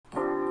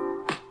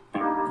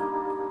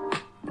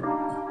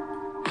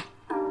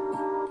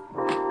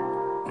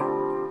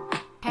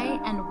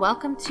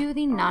Welcome to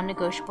the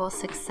Non-Negotiable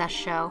Success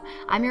Show.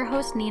 I'm your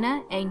host,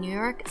 Nina, a New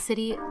York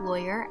City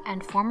lawyer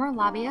and former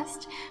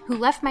lobbyist who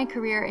left my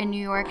career in New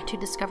York to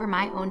discover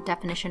my own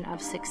definition of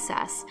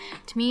success.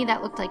 To me,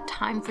 that looked like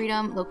time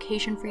freedom,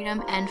 location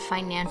freedom, and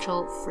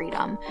financial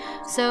freedom.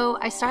 So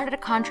I started a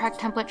contract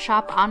template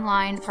shop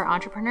online for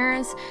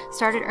entrepreneurs,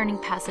 started earning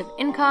passive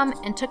income,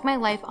 and took my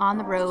life on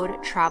the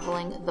road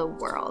traveling the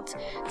world.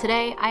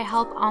 Today, I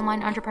help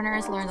online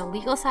entrepreneurs learn the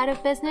legal side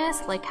of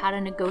business, like how to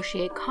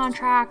negotiate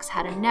contracts,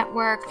 how to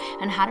network,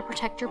 and how to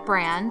protect your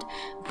brand.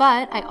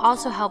 But I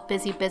also help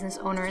busy business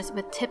owners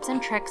with tips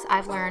and tricks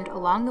I've learned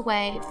along the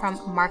way from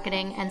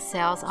marketing and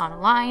sales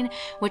online,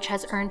 which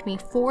has earned me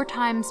 4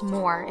 times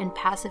more in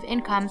passive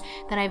income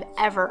than I've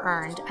ever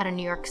earned at a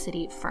New York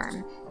City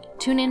firm.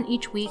 Tune in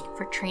each week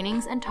for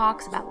trainings and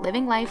talks about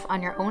living life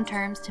on your own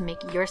terms to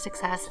make your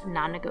success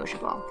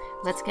non-negotiable.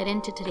 Let's get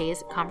into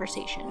today's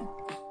conversation.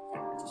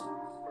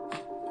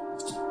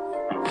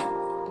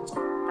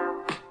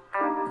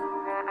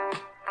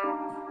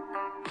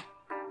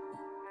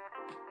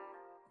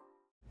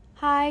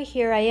 Hi,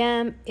 here I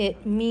am,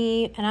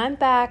 me, and I'm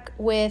back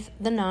with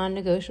the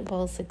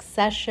Non-Negotiable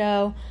Success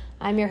Show.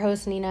 I'm your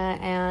host, Nina,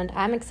 and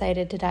I'm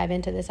excited to dive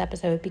into this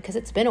episode because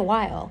it's been a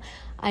while.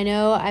 I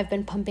know I've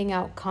been pumping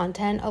out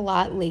content a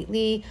lot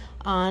lately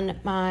on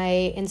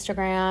my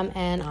Instagram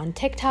and on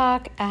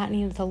TikTok at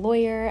Nina the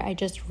Lawyer. I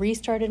just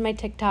restarted my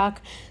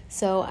TikTok,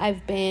 so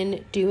I've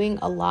been doing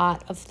a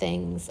lot of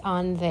things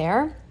on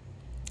there,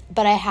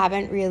 but I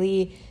haven't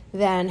really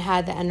then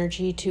had the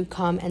energy to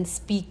come and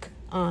speak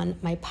on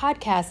my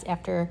podcast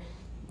after,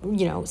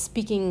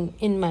 speaking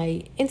in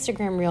my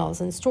Instagram reels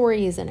and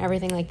stories and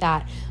everything like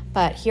that.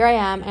 But here I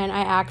am, and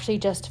I actually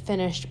just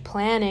finished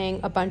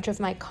planning a bunch of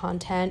my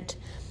content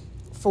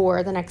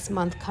for the next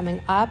month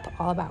coming up,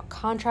 all about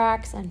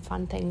contracts and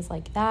fun things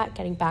like that,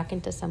 getting back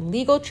into some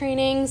legal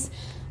trainings.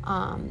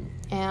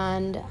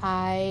 And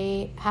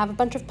I have a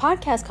bunch of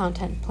podcast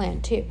content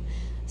planned too.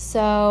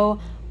 So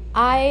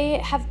I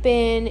have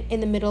been in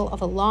the middle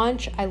of a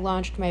launch. I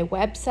launched my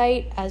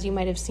website, as you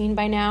might have seen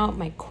by now,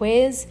 my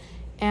quiz,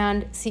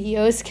 and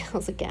CEO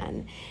skills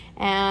again.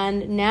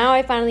 And now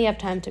I finally have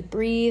time to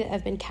breathe.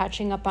 I've been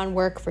catching up on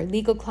work for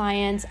legal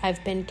clients.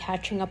 I've been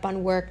catching up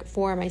on work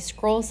for my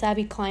Scroll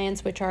Savvy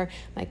clients, which are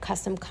my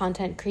custom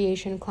content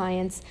creation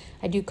clients.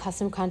 I do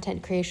custom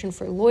content creation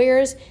for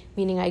lawyers,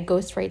 meaning I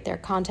ghostwrite their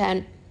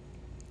content.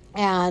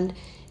 And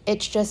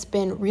it's just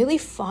been really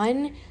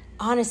fun,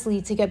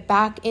 honestly, to get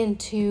back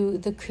into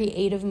the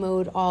creative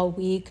mode all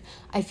week.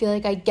 I feel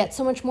like I get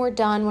so much more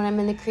done when I'm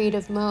in the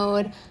creative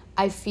mode.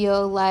 I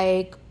feel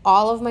like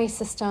all of my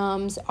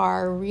systems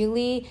are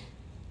really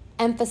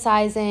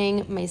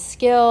emphasizing my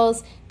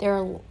skills.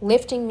 They're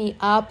lifting me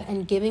up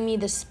and giving me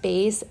the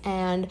space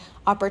and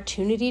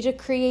opportunity to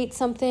create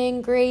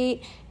something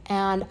great.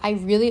 And I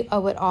really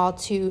owe it all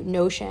to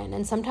Notion.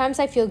 And sometimes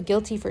I feel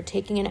guilty for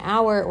taking an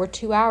hour or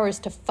 2 hours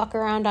to fuck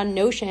around on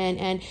Notion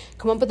and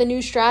come up with a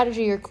new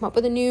strategy or come up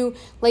with a new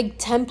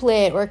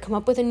template or come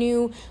up with a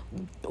new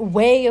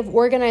way of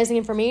organizing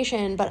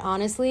information. But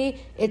honestly,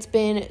 it's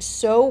been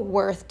so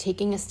worth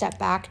taking a step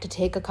back to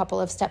take a couple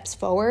of steps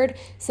forward,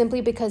 simply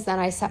because then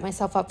I set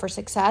myself up for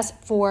success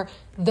for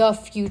the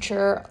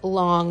future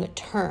long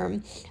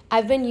term.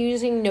 I've been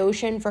using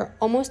Notion for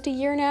almost a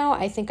year now.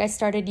 I think I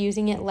started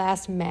using it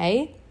last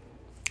May,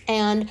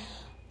 and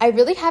I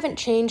really haven't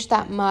changed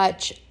that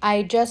much.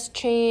 I just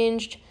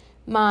changed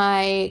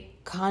my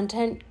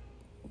content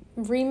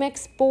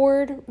remix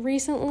board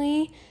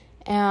recently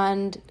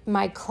and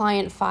my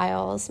client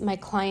files, my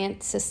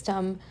client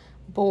system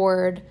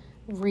board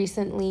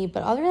recently.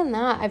 But other than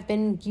that, I've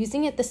been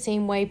using it the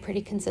same way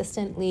pretty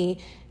consistently.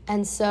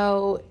 And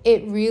so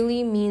it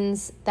really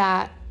means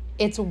that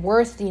it's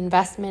worth the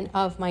investment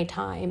of my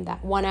time,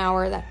 that 1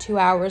 hour, that 2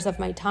 hours of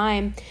my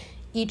time,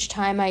 each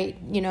time I,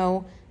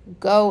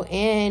 go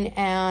in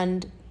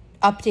and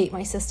update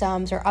my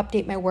systems or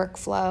update my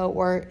workflow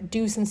or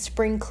do some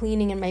spring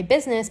cleaning in my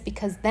business,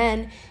 because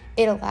then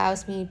it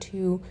allows me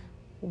to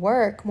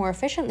work more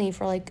efficiently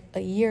for a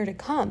year to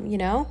come,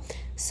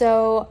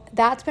 So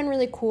that's been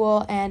really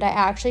cool. And I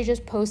actually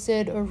just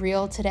posted a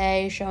reel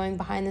today showing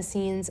behind the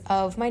scenes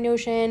of my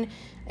Notion.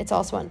 It's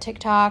also on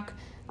TikTok,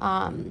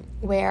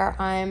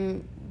 where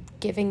I'm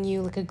giving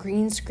you a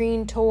green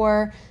screen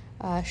tour,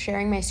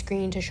 sharing my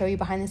screen to show you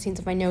behind the scenes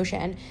of my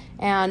Notion.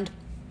 And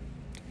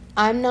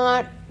I'm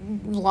not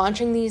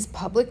launching these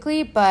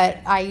publicly, but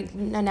I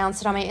announced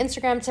it on my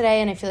Instagram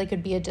today, and I feel like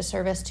it'd be a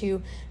disservice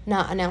to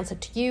not announce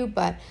it to you.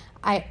 But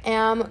I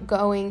am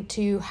going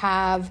to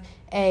have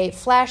a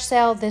flash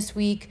sale this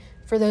week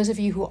for those of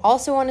you who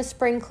also want to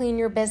spring clean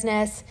your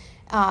business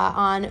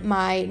on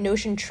my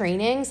Notion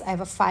trainings. I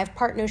have a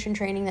 5-part Notion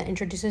training that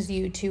introduces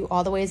you to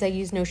all the ways I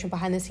use Notion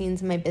behind the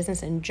scenes in my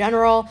business in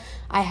general.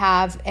 I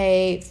have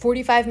a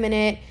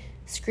 45-minute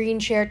screen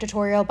share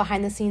tutorial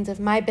behind the scenes of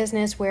my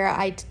business where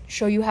I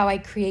show you how I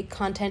create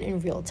content in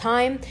real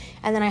time.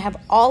 And then I have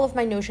all of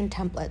my Notion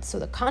templates. So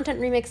the content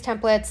remix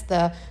templates,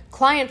 the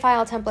client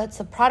file templates,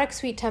 the product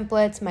suite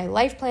templates, my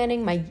life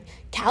planning, my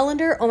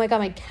calendar. Oh my God,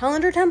 my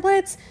calendar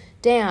templates.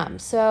 Damn.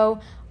 So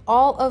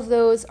all of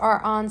those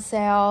are on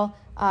sale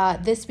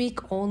this week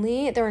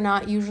only. They're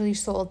not usually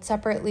sold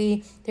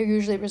separately. They're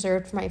usually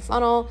reserved for my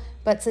funnel.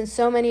 But since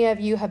so many of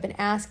you have been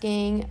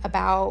asking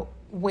about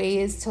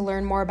ways to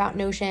learn more about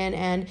Notion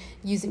and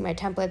using my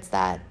templates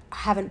that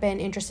haven't been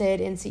interested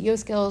in CEO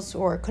skills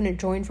or couldn't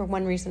join for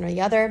one reason or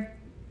the other,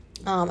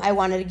 I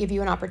wanted to give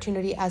you an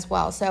opportunity as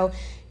well. So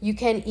you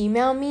can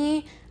email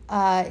me,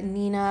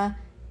 Nina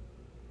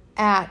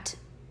at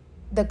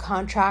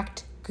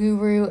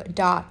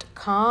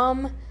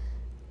thecontractguru.com.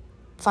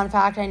 Fun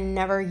fact, I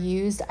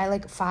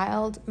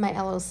filed my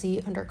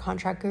LLC under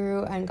Contract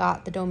Guru and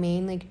got the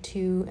domain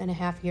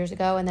 2.5 years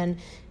ago and then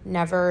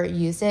never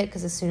used it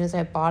because as soon as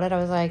I bought it, I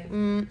was like, I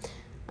don't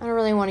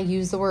really want to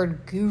use the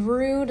word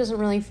guru. It doesn't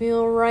really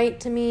feel right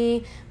to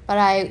me. But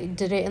I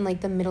did it in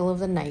the middle of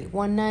the night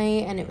one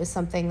night and it was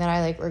something that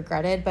I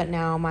regretted. But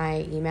now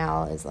my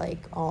email is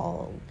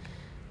all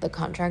the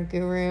Contract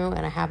Guru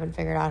and I haven't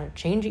figured out how to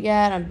change it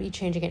yet. I'll be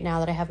changing it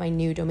now that I have my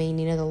new domain,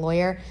 Nina the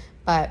Lawyer.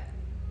 But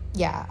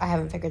yeah, I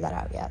haven't figured that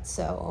out yet.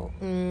 So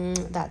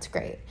that's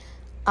great.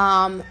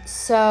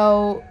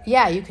 So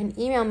yeah, you can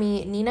email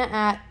me, Nina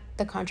at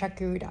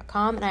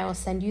thecontractguru.com, and I will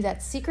send you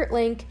that secret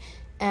link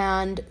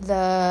and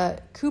the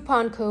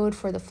coupon code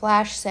for the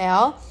flash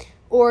sale,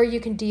 or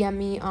you can DM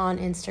me on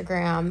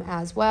Instagram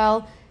as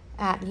well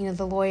at Nina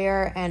the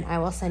Lawyer, and I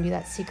will send you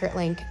that secret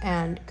link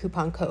and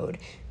coupon code.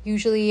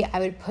 Usually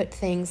I would put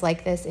things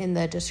like this in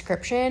the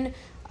description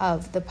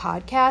of the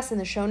podcast in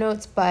the show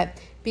notes, but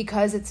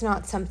because it's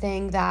not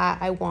something that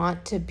I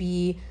want to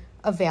be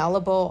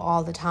available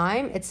all the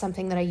time, it's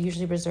something that I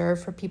usually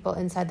reserve for people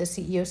inside the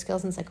CEO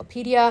Skills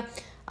Encyclopedia.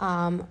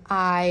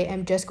 I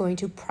am just going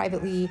to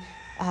privately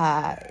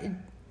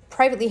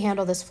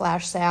handle this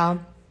flash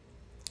sale,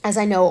 as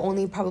I know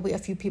only probably a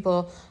few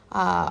people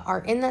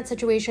are in that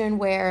situation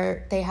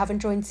where they haven't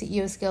joined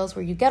CEO Skills,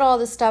 where you get all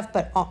this stuff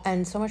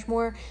and so much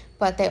more,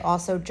 but they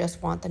also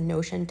just want the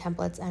Notion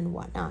templates and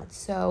whatnot.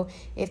 So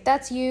if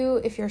that's you,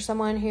 if you're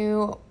someone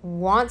who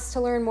wants to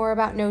learn more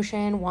about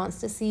Notion, wants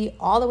to see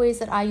all the ways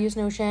that I use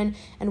Notion,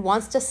 and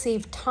wants to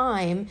save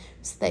time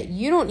so that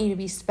you don't need to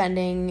be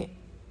spending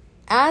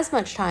as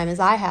much time as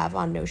I have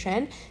on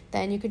Notion,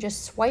 then you could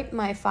just swipe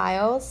my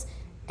files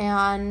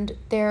and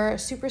they're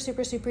super,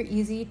 super, super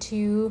easy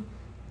to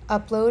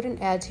upload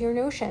and add to your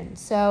Notion.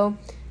 So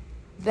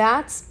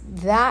that's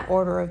that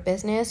order of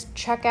business.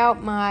 Check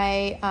out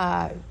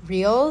my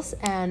reels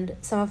and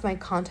some of my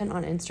content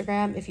on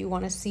Instagram if you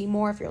want to see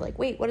more, if you're like,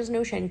 wait, what is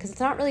Notion? Because it's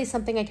not really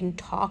something I can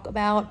talk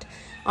about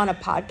on a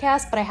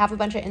podcast, but I have a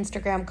bunch of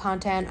Instagram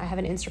content. I have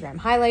an Instagram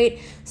highlight.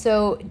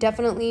 So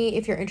definitely,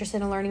 if you're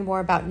interested in learning more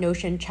about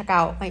Notion, check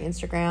out my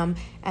Instagram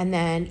and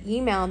then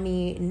email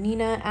me,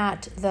 Nina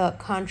at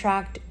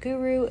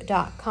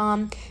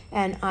thecontractguru.com,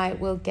 and I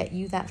will get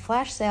you that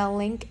flash sale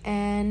link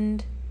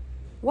and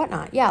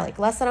whatnot. Yeah,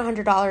 less than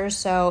 $100.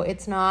 So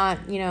it's not,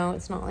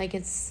 it's not like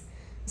it's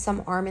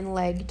some arm and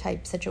leg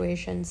type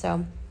situation.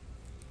 So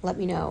let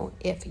me know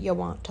if you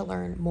want to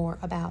learn more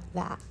about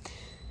that.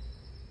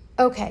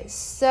 Okay,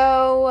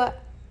 so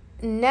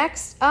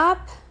next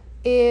up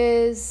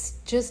is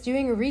just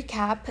doing a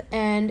recap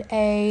and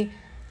a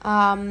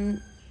debrief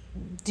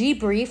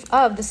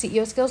of the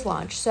CEO Skills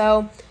launch.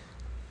 So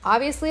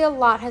obviously a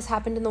lot has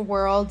happened in the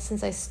world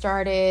since I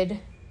started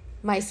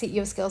my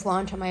CEO Skills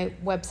launch and my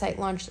website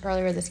launched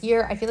earlier this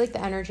year. I feel like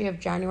the energy of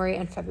January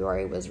and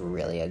February was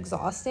really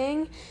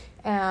exhausting,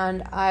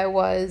 and I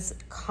was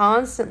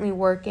constantly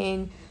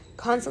working,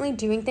 constantly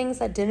doing things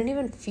that didn't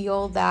even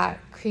feel that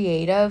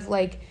creative.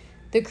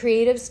 The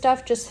creative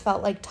stuff just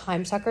felt like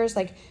time suckers.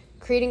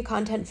 Creating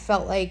content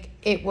felt like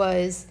it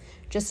was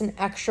just an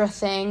extra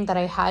thing that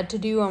I had to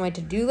do on my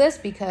to-do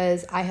list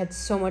because I had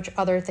so much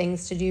other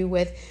things to do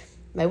with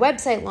my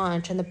website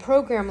launch and the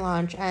program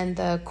launch and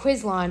the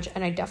quiz launch,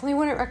 and I definitely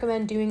wouldn't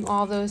recommend doing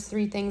all those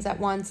three things at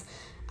once.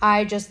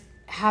 I just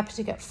happened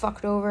to get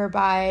fucked over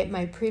by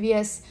my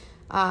previous,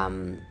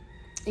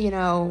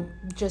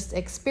 just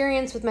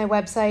experience with my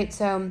website,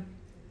 so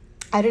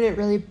I didn't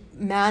really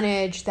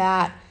manage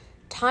that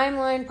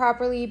timeline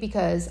properly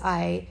because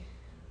I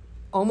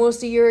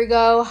almost a year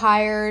ago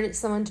hired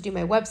someone to do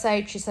my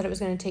website. She said it was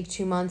going to take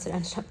 2 months. It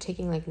ended up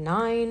taking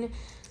 9.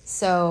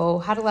 So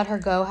had to let her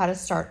go, had to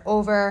start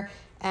over.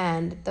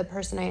 And the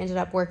person I ended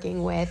up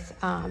working with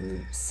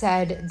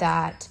said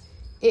that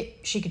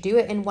she could do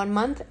it in 1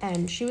 month,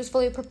 and she was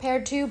fully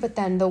prepared to, but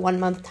then the 1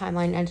 month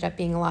timeline ended up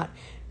being a lot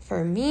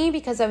for me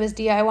because I was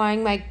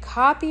DIYing my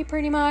copy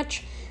pretty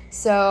much.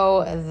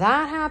 So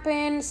that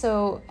happened.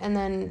 And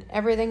then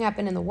everything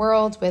happened in the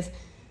world with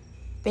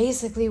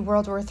basically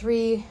World War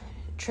III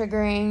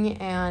triggering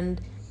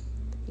and,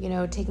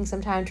 taking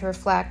some time to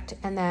reflect.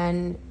 And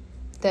then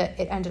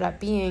it ended up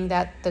being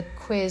that the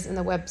quiz and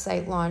the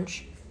website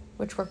launch,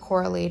 which were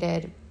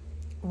correlated,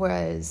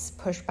 was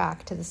pushed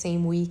back to the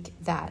same week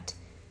that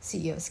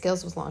CEO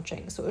Skills was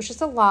launching. So it was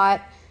just a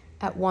lot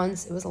at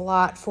once. It was a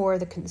lot for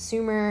the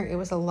consumer. It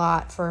was a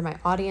lot for my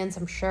audience,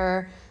 I'm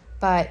sure.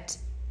 But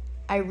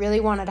I really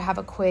wanted to have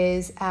a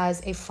quiz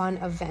as a fun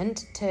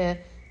event to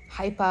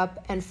hype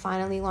up and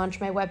finally launch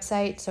my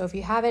website. So if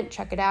you haven't,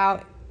 check it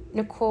out.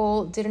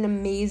 Nicole did an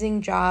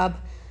amazing job.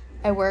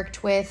 I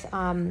worked with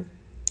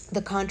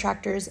the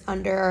contractors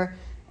under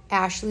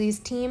Ashley's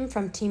team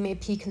from Team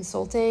AP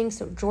Consulting.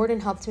 So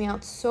Jordan helped me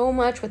out so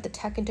much with the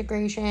tech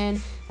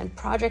integration and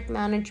project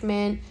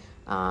management.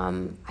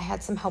 I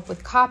had some help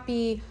with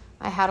copy.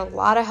 I had a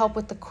lot of help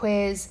with the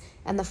quiz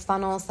and the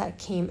funnels that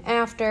came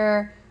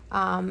after,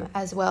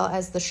 as well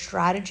as the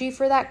strategy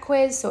for that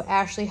quiz. So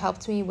Ashley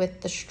helped me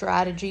with the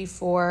strategy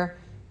for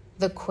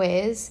the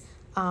quiz,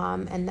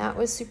 and that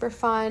was super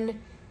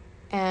fun.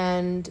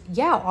 And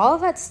yeah, all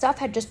of that stuff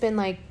had just been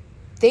like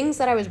things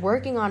that I was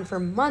working on for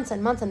months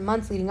and months and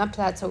months leading up to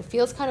that. So it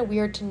feels kind of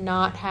weird to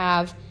not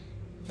have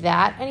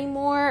that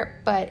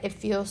anymore, but it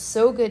feels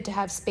so good to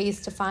have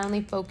space to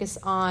finally focus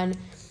on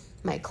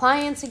my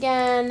clients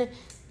again.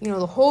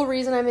 The whole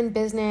reason I'm in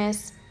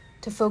business,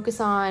 to focus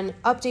on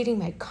updating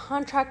my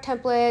contract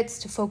templates,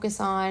 to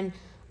focus on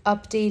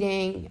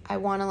updating. I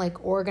want to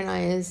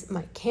organize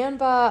my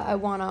Canva. I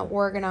want to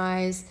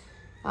organize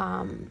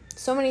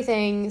so many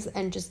things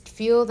and just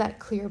feel that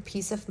clear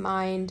peace of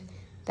mind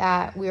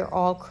that we're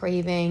all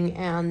craving.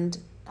 And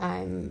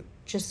I'm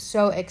just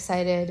so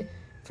excited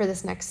for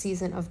this next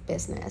season of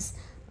business.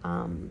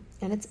 And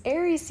it's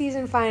Aries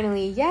season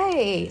finally.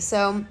 Yay!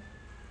 So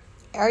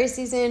Aries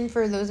season,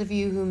 for those of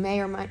you who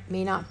may or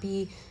may not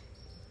be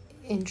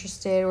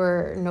interested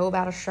or know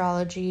about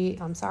astrology,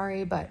 I'm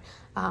sorry, but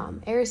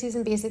Aries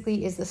season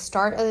basically is the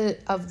start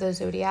of the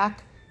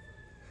zodiac.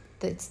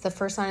 It's the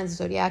first sign of the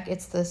zodiac.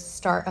 It's the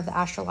start of the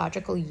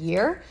astrological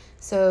year.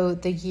 So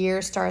the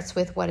year starts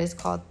with what is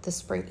called the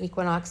spring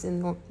equinox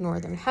in the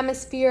northern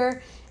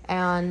hemisphere,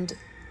 and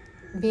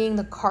being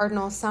the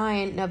cardinal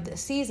sign of the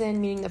season,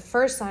 meaning the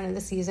first sign of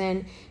the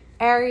season,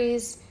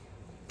 Aries,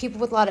 people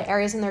with a lot of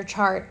Aries in their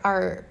chart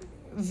are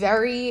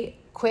very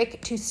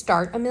quick to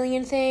start a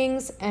million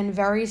things and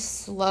very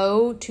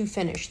slow to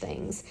finish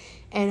things.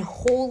 And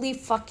holy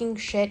fucking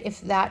shit,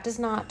 if that does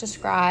not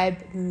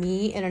describe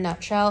me in a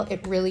nutshell,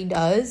 it really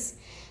does.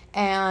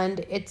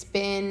 And it's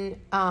been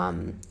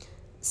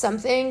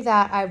something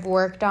that I've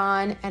worked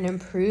on and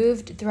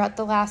improved throughout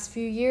the last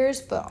few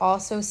years, but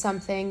also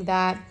something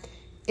that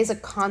is a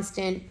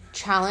constant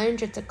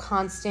challenge. It's a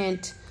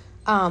constant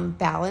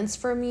balance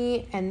for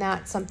me. And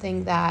that's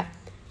something that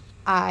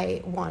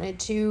I wanted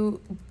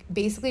to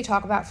basically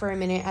talk about for a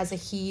minute as a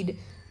heed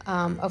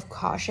of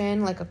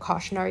caution, like a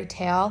cautionary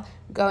tale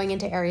going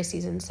into Aries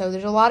season. So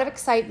there's a lot of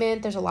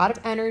excitement, there's a lot of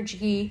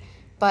energy,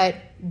 but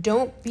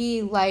don't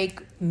be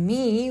like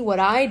me, what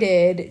I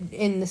did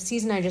in the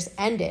season I just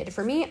ended.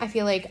 For me, I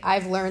feel like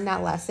I've learned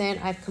that lesson,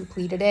 I've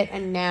completed it,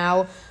 and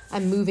now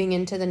I'm moving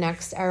into the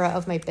next era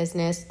of my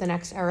business, the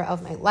next era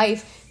of my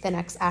life, the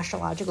next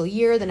astrological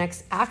year, the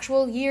next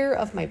actual year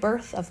of my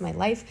birth, of my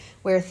life,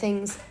 where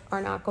things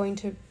are not going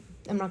to,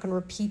 I'm not going to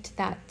repeat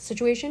that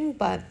situation,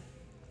 but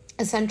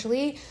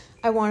essentially,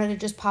 I wanted to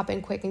just pop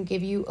in quick and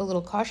give you a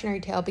little cautionary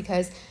tale,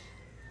 because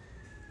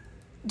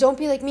don't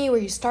be like me where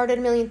you started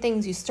a million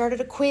things. You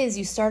started a quiz,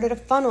 you started a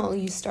funnel,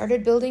 you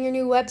started building your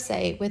new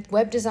website with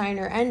web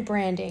designer and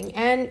branding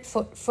and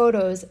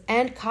photos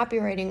and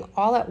copywriting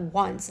all at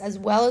once, as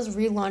well as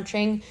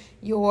relaunching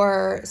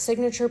your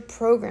signature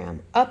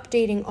program,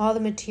 updating all the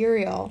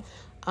material,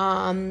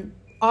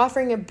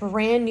 offering a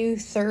brand new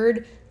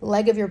third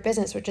leg of your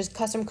business, which is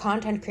custom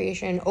content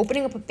creation,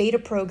 opening up a beta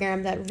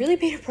program that really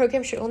beta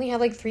program should only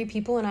have 3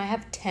 people and I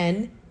have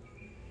 10.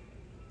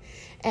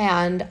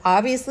 And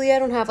obviously I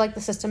don't have the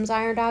systems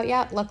ironed out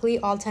yet. Luckily,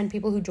 all 10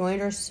 people who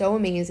joined are so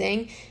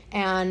amazing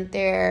and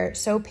they're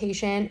so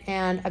patient,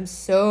 and I'm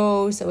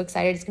so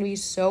excited. It's going to be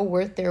so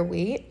worth their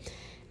wait,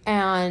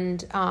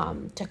 and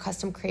to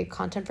custom create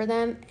content for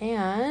them.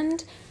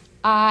 And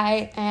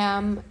I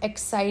am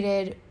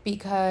excited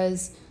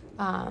because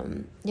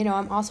I'm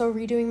also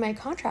redoing my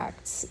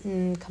contracts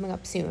coming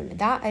up soon.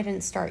 That I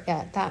didn't start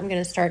yet. That I'm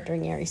going to start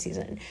during Aries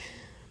season.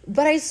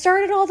 But I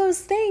started all those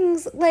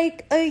things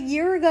a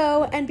year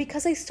ago, and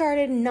because I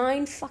started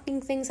 9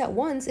 fucking things at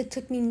once, it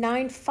took me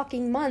 9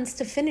 fucking months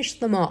to finish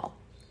them all.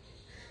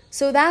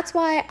 So that's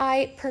why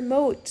I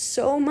promote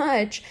so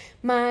much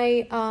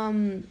my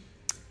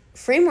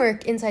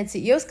framework inside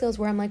CEO Skills,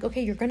 where I'm like,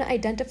 okay, you're going to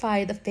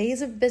identify the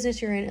phase of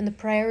business you're in and the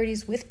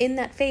priorities within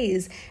that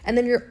phase, and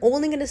then you're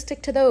only going to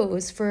stick to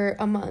those for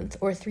a month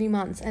or 3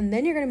 months, and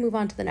then you're going to move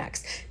on to the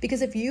next.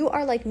 Because if you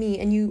are like me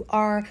and you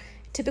are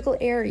typical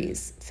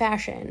Aries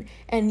fashion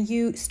and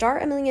you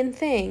start a million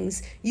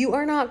things, you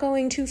are not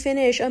going to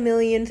finish a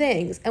million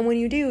things. And when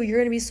you do, you're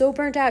going to be so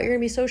burnt out, you're going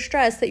to be so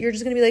stressed that you're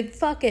just going to be like,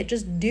 fuck it,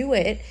 just do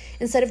it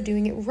instead of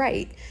doing it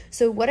right.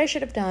 So what I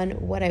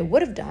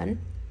would have done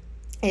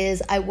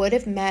is I would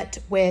have met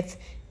with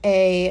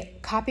a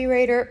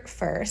copywriter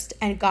first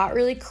and got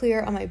really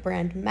clear on my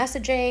brand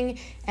messaging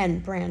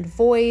and brand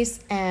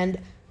voice and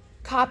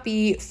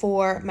copy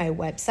for my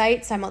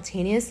website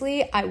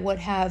simultaneously, I would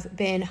have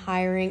been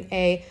hiring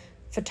a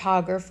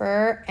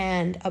photographer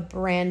and a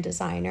brand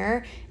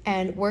designer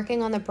and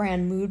working on the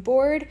brand mood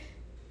board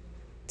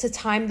to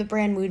time the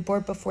brand mood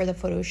board before the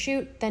photo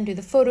shoot, then do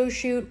the photo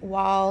shoot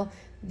while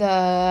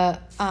the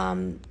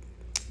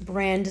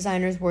brand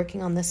designer is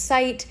working on the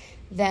site.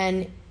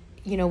 Then,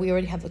 we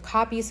already have the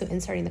copy, so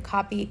inserting the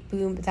copy,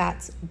 boom,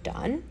 that's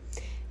done.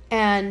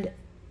 And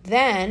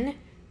then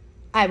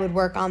I would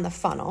work on the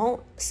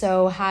funnel.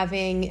 So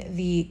having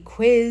the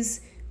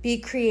quiz be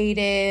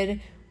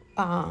created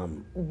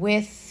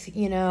with,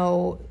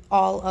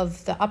 all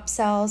of the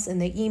upsells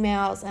and the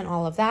emails and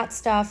all of that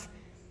stuff.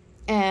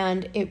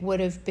 And it would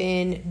have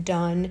been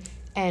done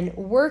and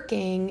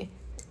working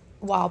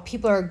while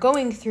people are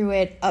going through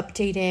it,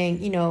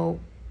 updating,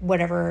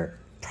 whatever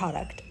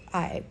product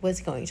I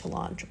was going to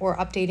launch, or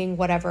updating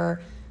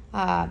whatever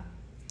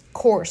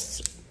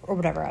course or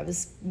whatever I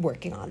was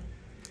working on.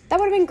 That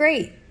would have been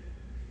great,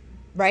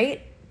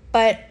 right?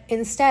 But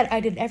instead, I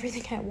did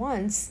everything at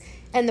once.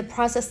 And the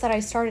process that I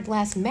started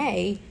last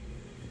May,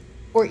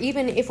 or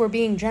even if we're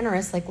being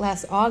generous, like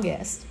last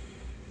August,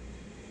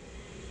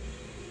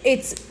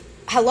 it's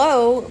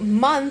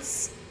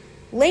months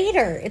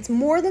later. It's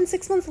more than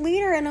 6 months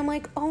later. And I'm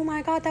like, oh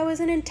my God, that was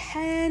an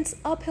intense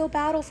uphill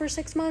battle for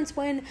 6 months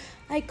when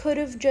I could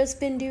have just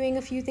been doing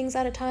a few things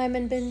at a time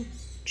and been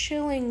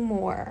chilling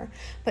more.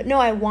 But no,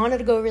 I wanted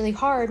to go really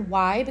hard.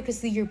 Why?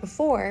 Because the year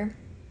before,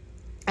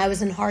 I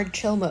was in hard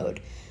chill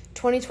mode.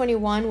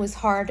 2021 was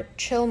hard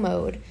chill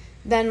mode.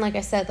 Then, like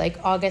I said, like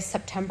August,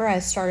 September, I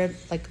started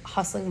like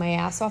hustling my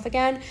ass off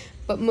again.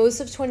 But most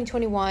of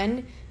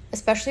 2021,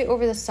 especially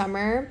over the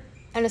summer,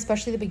 and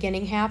especially the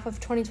beginning half of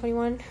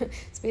 2021,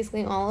 it's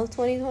basically all of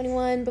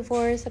 2021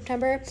 before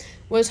September,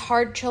 was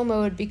hard chill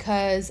mode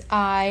because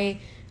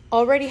I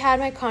already had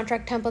my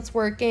contract templates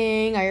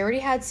working. I already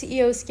had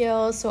CEO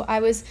skills. So I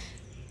was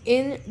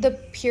in the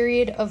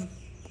period of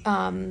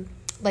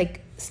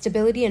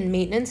stability and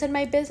maintenance in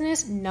my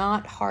business,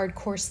 not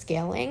hardcore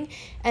scaling.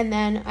 And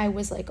then I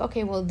was like,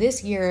 okay, well,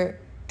 this year,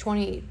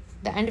 the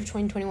end of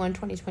 2021,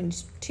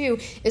 2022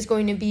 is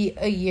going to be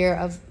a year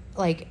of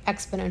like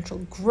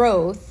exponential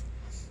growth.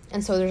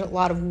 And so there's a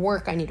lot of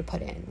work I need to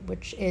put in,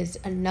 which is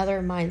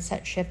another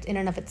mindset shift in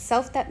and of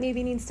itself that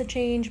maybe needs to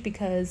change,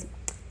 because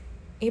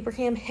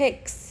Abraham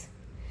Hicks,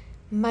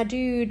 my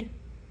dude,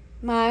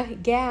 my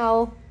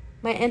gal,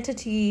 my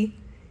entity,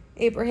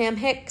 Abraham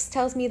Hicks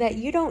tells me that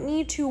you don't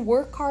need to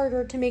work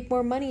harder to make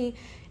more money.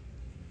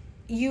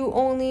 You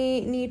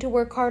only need to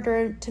work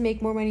harder to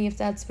make more money if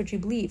that's what you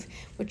believe,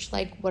 which,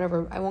 like,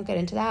 whatever, I won't get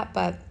into that,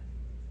 but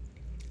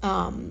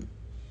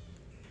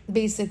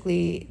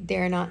basically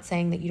they're not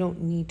saying that you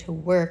don't need to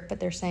work,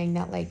 but they're saying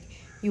that like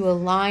you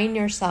align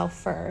yourself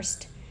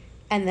first,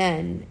 and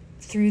then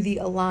through the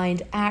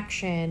aligned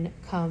action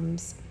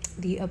comes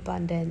the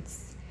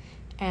abundance.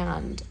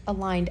 And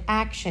aligned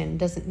action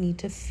doesn't need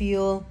to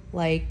feel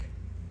like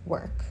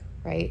work,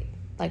 right?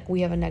 Like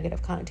we have a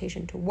negative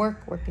connotation to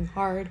working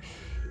hard.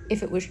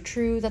 If it was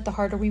true that the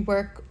harder we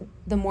work,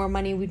 the more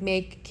money we'd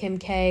make, Kim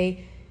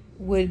K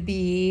would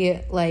be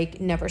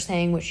like never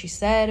saying what she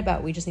said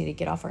about we just need to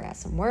get off our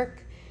ass and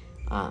work.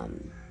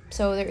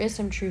 So there is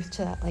some truth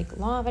to that like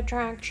law of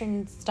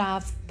attraction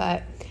stuff.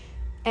 But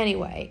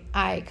anyway,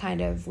 I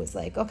kind of was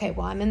like, okay,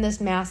 well, I'm in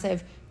this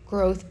massive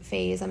growth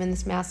phase. I'm in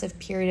this massive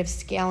period of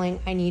scaling.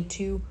 I need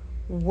to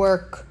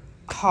work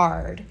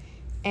hard.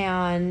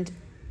 And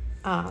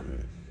we'll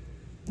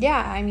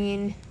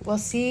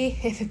see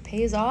if it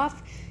pays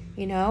off.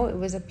 It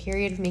was a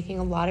period of making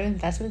a lot of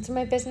investments in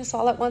my business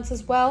all at once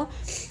as well.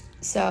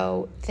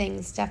 So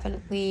things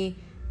definitely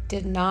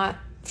did not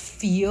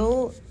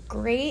feel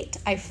great.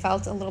 I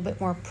felt a little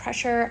bit more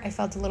pressure. I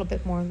felt a little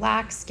bit more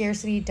lack,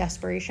 scarcity,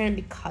 desperation,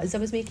 because I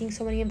was making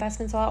so many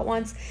investments all at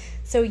once.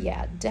 So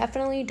yeah,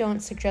 definitely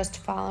don't suggest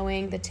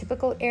following the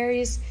typical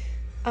Aries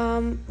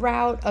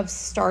route of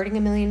starting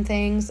a million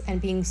things and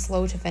being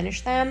slow to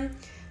finish them.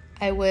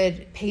 I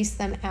would pace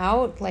them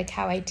out, like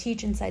how I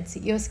teach inside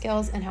CEO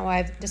Skills and how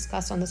I've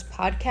discussed on this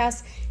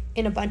podcast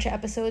in a bunch of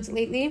episodes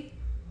lately,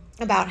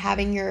 about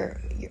having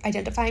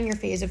identifying your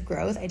phase of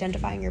growth,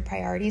 identifying your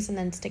priorities, and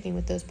then sticking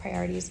with those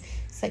priorities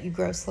so that you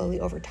grow slowly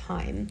over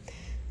time.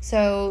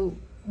 So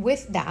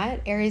with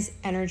that, Aries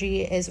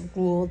energy is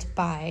ruled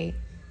by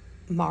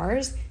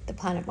Mars, the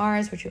planet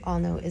Mars, which you all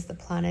know is the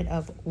planet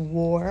of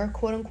war,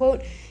 quote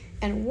unquote,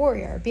 and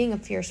warrior, being a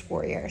fierce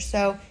warrior.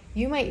 So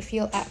you might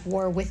feel at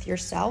war with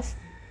yourself.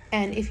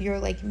 And if you're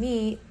like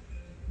me,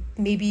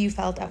 maybe you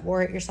felt at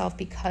war at yourself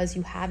because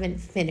you haven't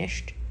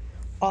finished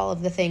all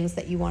of the things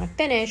that you want to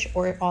finish,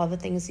 or all the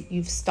things that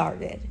you've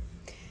started.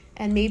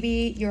 And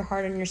maybe you're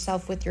hard on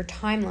yourself with your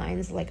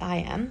timelines like I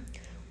am,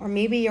 or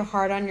maybe you're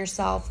hard on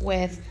yourself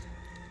with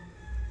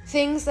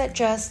things that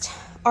just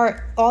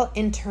are all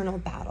internal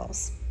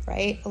battles,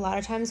 right? A lot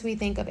of times we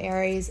think of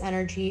Aries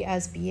energy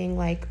as being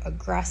like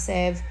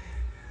aggressive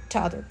to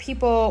other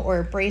people or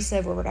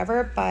abrasive or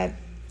whatever, but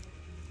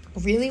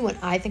really when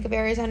I think of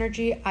Aries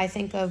energy, I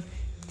think of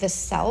the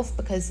self,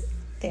 because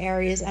the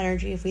Aries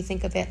energy, if we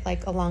think of it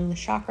like along the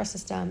chakra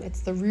system,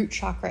 it's the root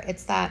chakra.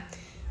 It's that,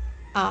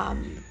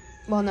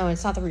 well, no,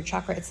 it's not the root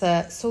chakra. It's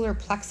the solar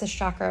plexus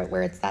chakra,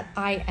 where it's that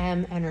I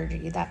am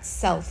energy, that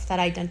self, that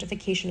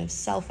identification of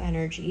self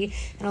energy.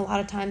 And a lot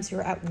of times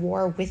you're at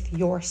war with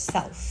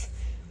yourself,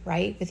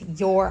 right? With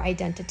your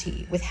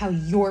identity, with how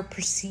you're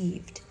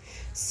perceived.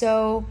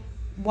 So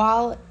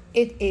while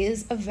it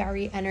is a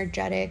very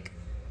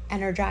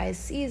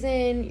energized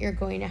season, you're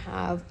going to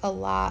have a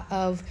lot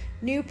of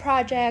new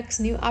projects,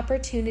 new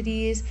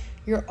opportunities.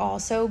 You're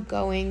also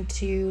going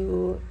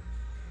to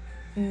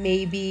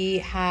maybe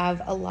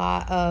have a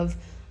lot of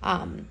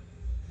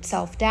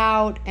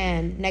self-doubt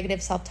and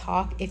negative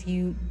self-talk if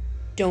you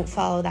don't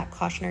follow that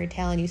cautionary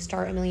tale and you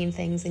start a million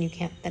things and you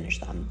can't finish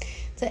them.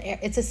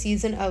 It's a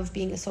season of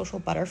being a social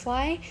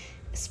butterfly.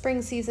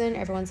 Spring season,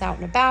 everyone's out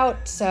and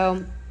about,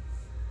 so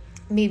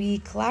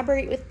maybe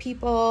collaborate with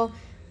people,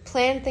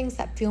 plan things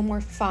that feel more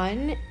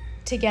fun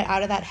to get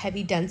out of that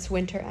heavy, dense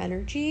winter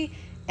energy,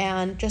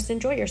 and just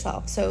enjoy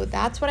yourself. So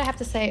that's what I have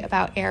to say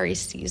about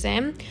Aries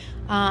season.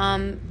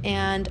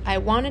 And I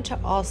wanted to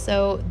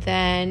also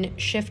then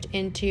shift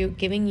into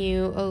giving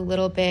you a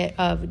little bit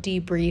of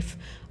debrief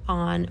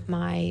on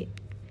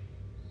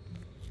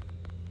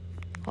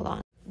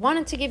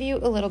wanted to give you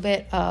a little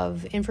bit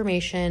of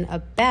information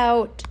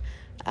about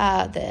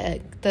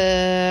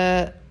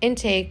the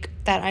intake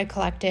that I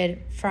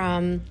collected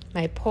from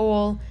my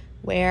poll,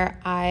 where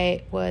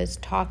I was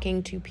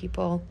talking to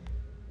people,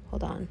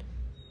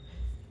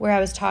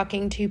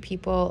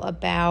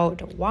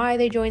 about why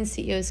they joined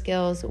CEO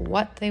Skills,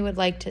 what they would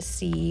like to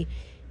see,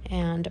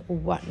 and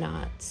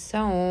whatnot.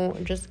 So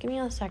just give me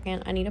a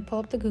second. I need to pull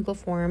up the Google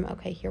form.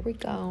 Okay, here we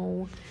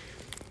go.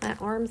 My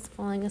arm's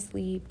falling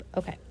asleep.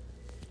 Okay.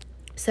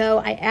 So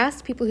I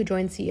asked people who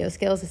joined CEO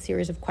Skills a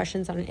series of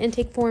questions on an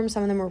intake form.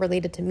 Some of them were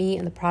related to me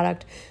and the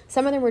product.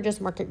 Some of them were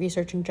just market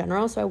research in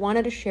general. So I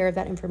wanted to share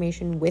that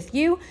information with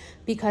you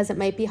because it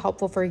might be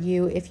helpful for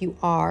you if you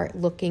are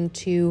looking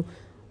to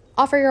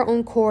offer your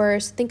own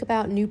course, think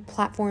about new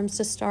platforms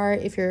to start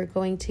if you're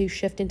going to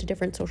shift into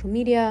different social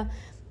media.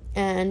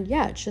 And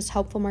yeah, it's just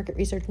helpful market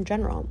research in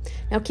general.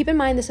 Now, keep in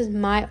mind, this is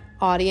my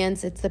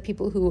audience. It's the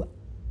people who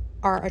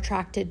are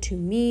attracted to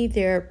me.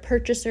 They're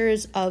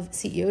purchasers of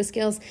CEO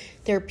Skills.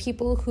 They're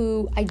people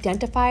who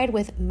identified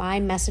with my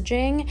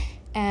messaging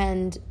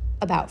and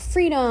about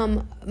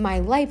freedom, my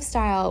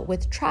lifestyle,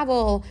 with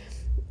travel,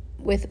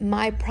 with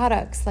my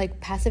products like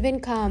passive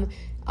income,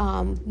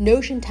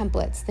 Notion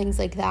templates, things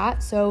like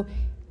that. So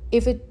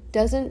if it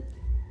doesn't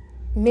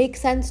make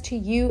sense to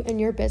you and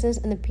your business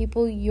and the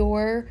people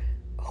you're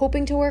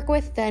hoping to work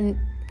with, then,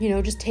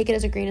 just take it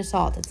as a grain of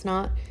salt. It's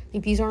not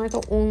like these aren't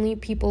the only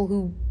people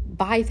who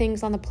buy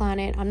things on the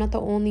planet. I'm not the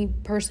only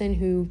person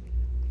who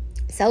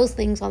sells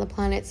things on the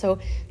planet. So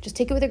just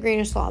take it with a grain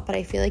of salt. But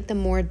I feel like the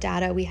more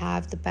data we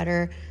have, the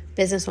better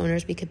business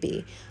owners we could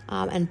be,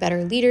 and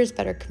better leaders,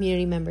 better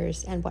community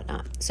members, and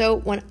whatnot. So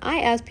when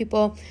I ask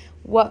people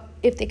what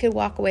if they could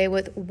walk away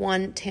with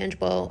one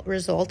tangible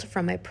result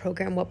from my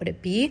program, what would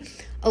it be?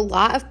 A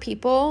lot of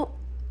people,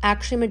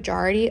 actually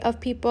majority of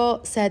people,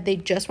 said they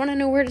just want to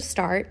know where to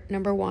start,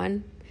 number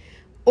one,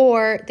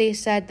 or they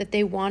said that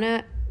they want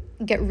to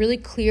get really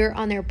clear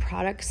on their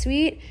product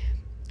suite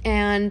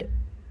and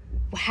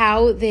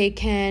how they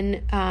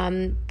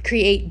can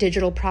create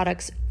digital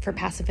products for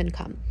passive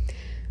income.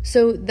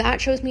 So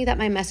that shows me that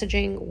my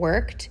messaging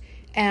worked,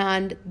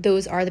 and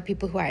those are the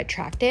people who I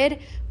attracted.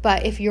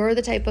 But if you're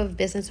the type of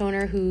business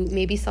owner who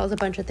maybe sells a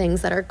bunch of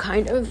things that are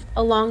kind of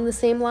along the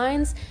same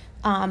lines,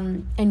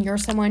 and you're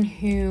someone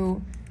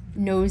who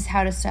knows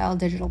how to sell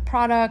digital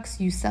products,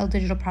 you sell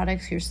digital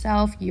products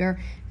yourself, you're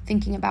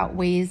thinking about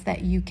ways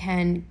that you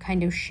can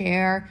kind of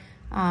share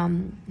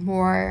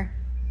more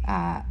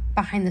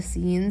behind the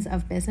scenes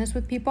of business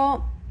with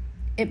people,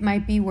 it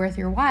might be worth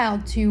your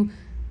while to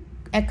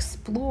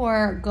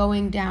explore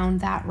going down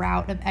that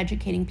route of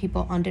educating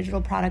people on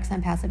digital products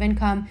and passive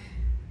income.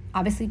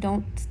 Obviously,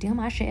 don't steal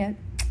my shit.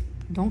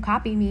 Don't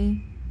copy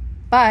me.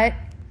 But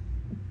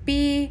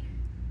be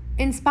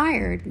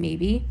inspired,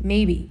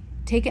 maybe.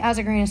 Take it as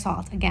a grain of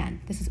salt.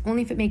 Again, this is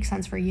only if it makes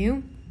sense for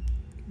you.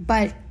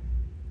 But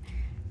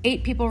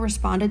 8 people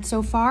responded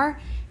so far,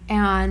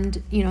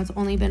 and it's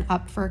only been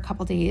up for a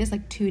couple days,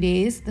 like 2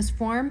 days, this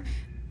form,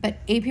 but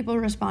 8 people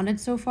responded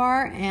so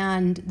far,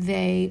 and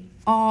they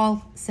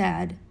all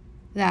said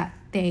that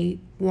they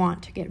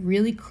want to get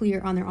really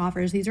clear on their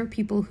offers. These are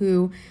people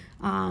who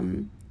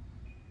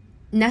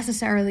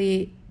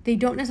they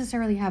don't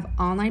necessarily have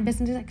online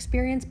business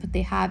experience, but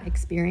they have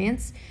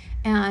experience.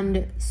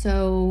 And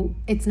so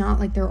it's not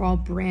like they're all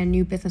brand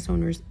new business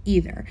owners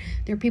either.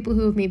 They're people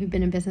who have maybe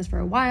been in business for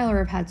a while or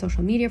have had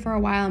social media for a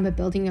while and been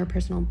building their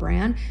personal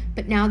brand,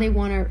 but now they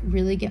want to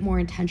really get more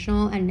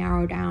intentional and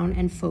narrow down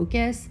and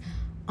focus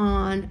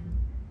on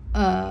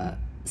a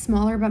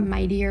smaller but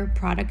mightier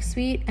product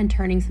suite and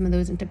turning some of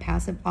those into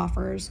passive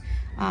offers,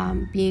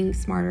 being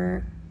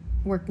smarter,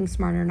 working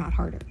smarter, not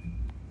harder.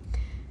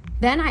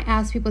 Then I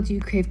asked people, do you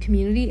crave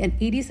community? And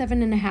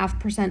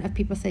 87.5% of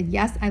people said,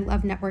 yes, I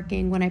love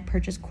networking when I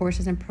purchase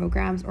courses and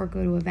programs or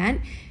go to an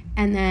event.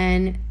 And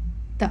then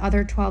the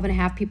other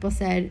 12.5 people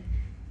said,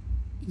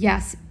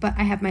 yes, but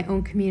I have my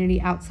own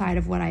community outside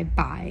of what I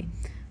buy.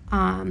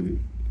 And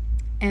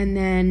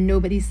then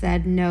nobody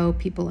said, no,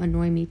 people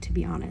annoy me, to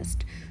be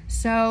honest.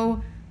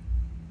 So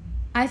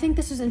I think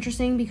this is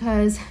interesting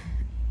because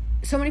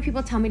so many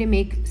people tell me to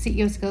make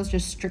CEO skills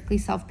just strictly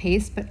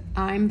self-paced, but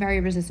I'm very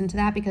resistant to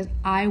that because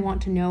I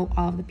want to know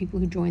all of the people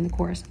who join the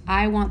course.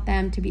 I want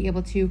them to be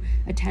able to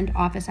attend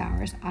office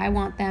hours. I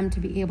want them to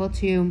be able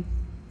to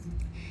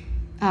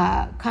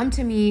come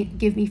to me,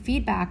 give me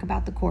feedback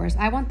about the course.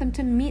 I want them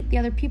to meet the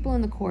other people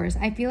in the course.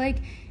 I feel like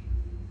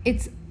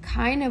it's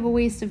kind of a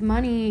waste of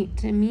money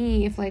to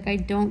me if I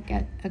don't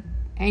get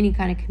any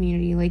kind of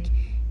community.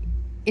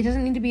 It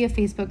doesn't need to be a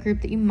Facebook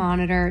group that you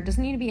monitor. It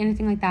doesn't need to be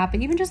anything like that,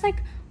 but even just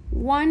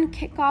one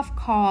kickoff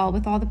call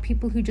with all the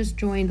people who just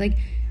joined.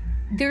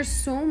 There's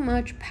so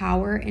much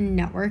power in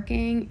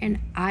networking, and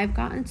I've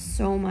gotten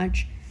so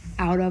much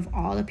out of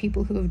all the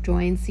people who have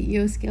joined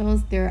CEO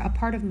Skills. They're a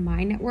part of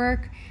my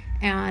network,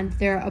 and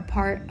they're a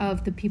part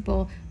of the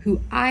people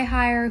who I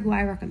hire, who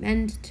I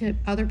recommend to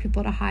other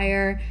people to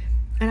hire.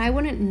 And I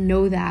wouldn't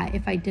know that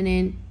if I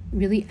didn't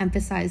really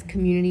emphasize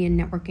community and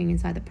networking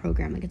inside the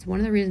program. It's one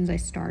of the reasons I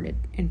started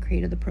and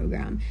created the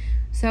program.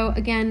 So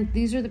again,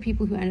 these are the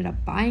people who ended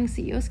up buying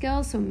CEO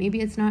Skills. So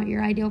maybe it's not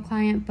your ideal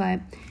client, but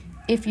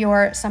if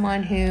you're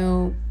someone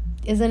who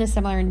is in a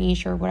similar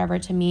niche or whatever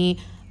to me,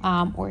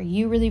 or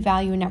you really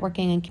value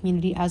networking and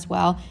community as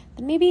well,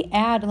 then maybe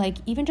add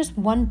even just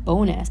one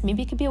bonus.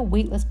 Maybe it could be a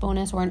waitlist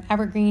bonus or an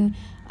evergreen.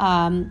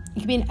 It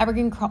could be an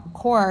evergreen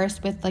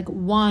course with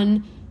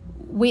one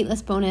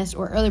waitlist bonus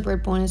or early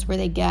bird bonus where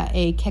they get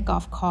a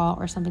kickoff call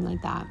or something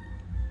like that.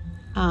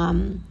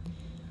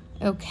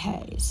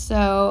 Okay,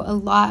 so a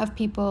lot of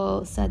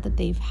people said that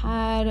they've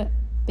had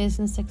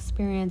business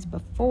experience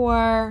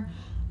before.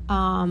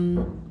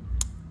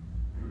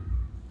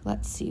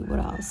 Let's see, what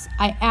else?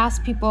 I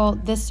asked people,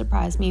 this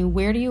surprised me,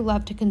 where do you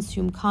love to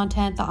consume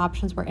content? The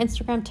options were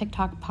Instagram,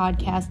 TikTok,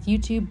 podcast,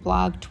 YouTube,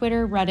 blog,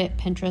 Twitter, Reddit,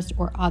 Pinterest,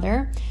 or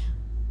other.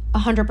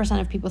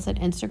 100% of people said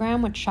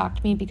Instagram, which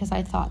shocked me because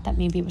I thought that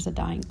maybe it was a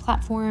dying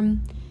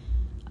platform.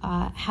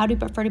 How do you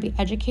prefer to be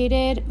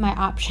educated? My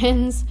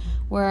options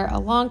were a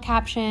long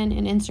caption,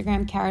 an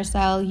Instagram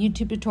carousel,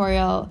 YouTube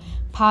tutorial,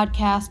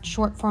 podcast,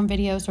 short form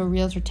videos, so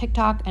Reels or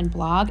TikTok, and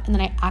blog. And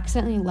then I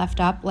accidentally left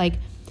up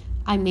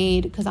I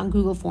made, because on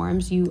Google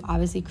Forms, you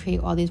obviously create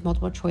all these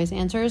multiple choice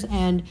answers,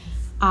 and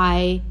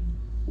I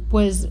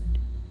was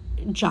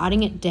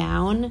jotting it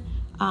down.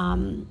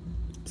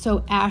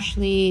 So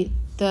Ashley,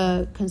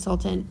 the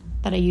consultant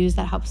that I use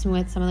that helps me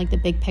with some of the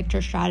big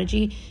picture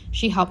strategy,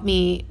 she helped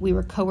me. We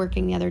were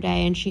co-working the other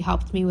day, and she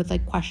helped me with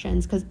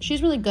questions because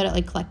she's really good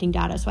at collecting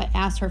data. So I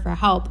asked her for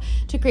help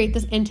to create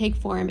this intake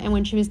form. And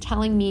when she was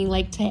telling me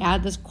to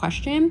add this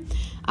question,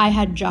 I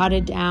had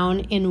jotted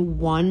down in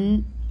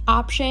one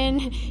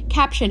option,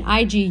 caption,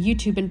 IG,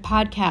 YouTube, and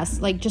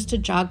podcasts, just to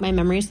jog my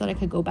memory so that I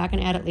could go back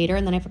and add it later.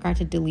 And then I forgot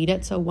to delete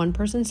it. So one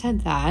person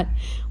said that.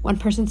 One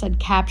person said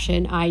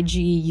caption, IG,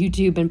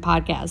 YouTube, and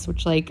podcasts,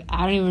 which I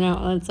don't even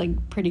know. It's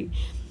pretty,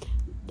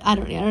 I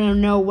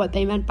don't know what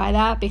they meant by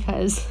that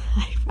because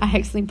I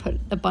actually put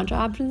a bunch of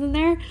options in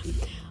there.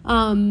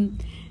 And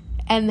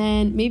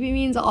then maybe it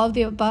means all of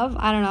the above.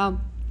 I don't know.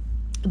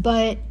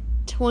 But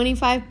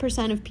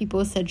 25% of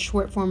people said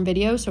short form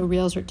video, so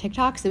Reels or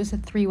TikToks. It was a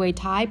 3-way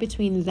tie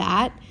between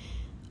that,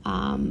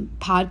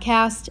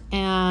 podcast,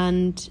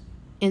 and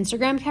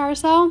Instagram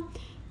carousel,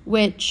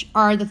 which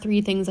are the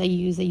 3 things I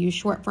use. I use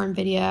short form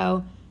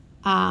video,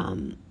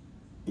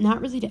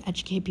 not really to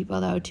educate people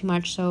though too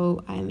much,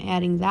 so I'm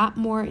adding that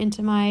more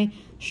into my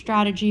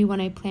strategy when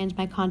I planned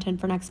my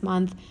content for next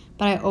month.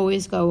 But I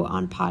always go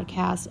on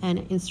podcast and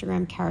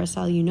Instagram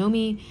carousel, you know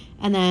me,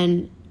 and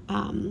then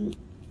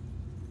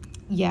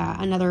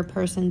another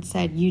person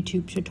said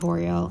YouTube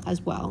tutorial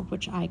as well,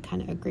 which I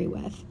kind of agree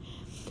with.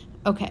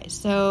 Okay,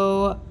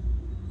 so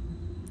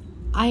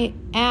I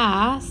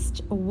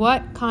asked,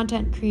 what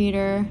content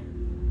creator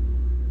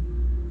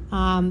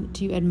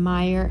do you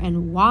admire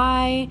and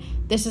why?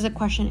 This is a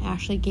question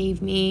Ashley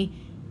gave me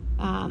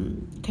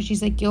because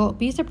she's you'll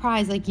be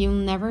surprised, you'll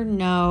never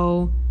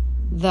know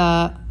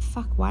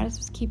why does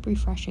this keep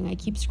refreshing? I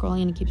keep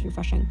scrolling and it keeps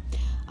refreshing.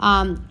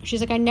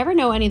 She's I never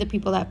know any of the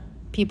people that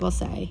people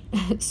say.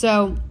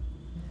 So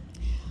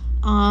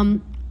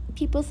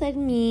people said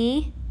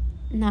me,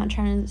 not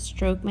trying to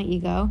stroke my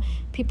ego.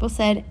 People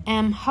said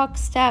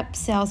Huckstep,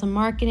 sales and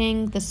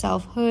marketing, The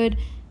Self Hood,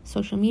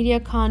 social media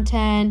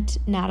content,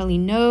 Natalie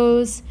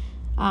Knows,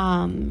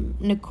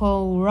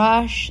 Nicole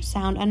Rush,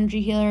 Sound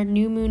Energy Healer,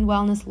 New Moon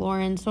Wellness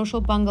Lauren,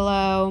 Social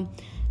Bungalow,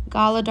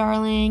 Gala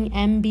Darling,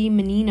 MB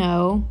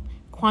Menino,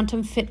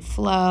 Quantum Fit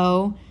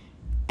Flow,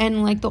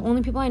 and the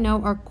only people I know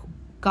are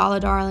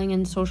Gala Darling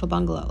and Social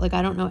Bungalow.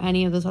 I don't know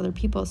any of those other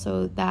people,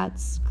 so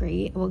that's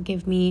great. It will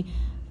give me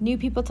new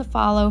people to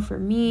follow for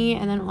me,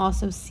 and then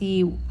also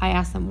I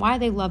asked them why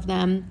they love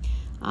them,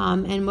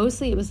 and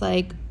mostly it was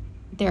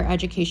they're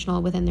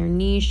educational within their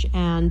niche,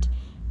 and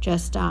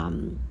just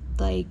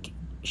like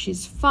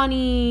she's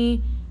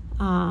funny.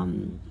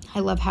 I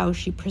love how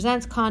she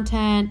presents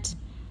content.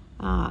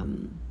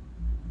 Someone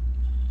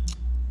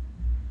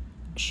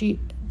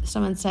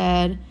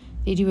said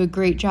they do a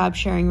great job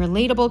sharing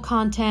relatable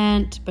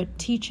content, but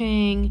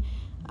teaching.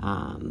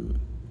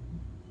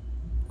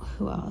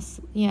 Who else?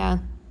 Yeah.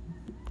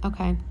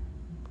 Okay.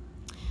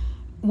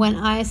 When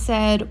I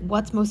said,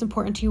 what's most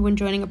important to you when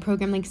joining a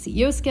program like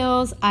CEO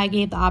Skills, I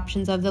gave the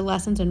options of the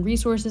lessons and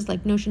resources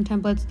like Notion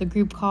templates, the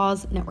group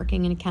calls,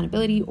 networking and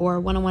accountability, or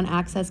one-on-one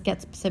access,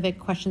 get specific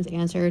questions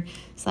answered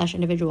 /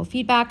 individual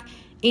feedback.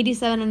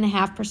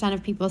 87.5%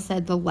 of people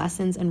said the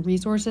lessons and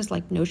resources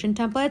like Notion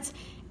templates,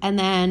 and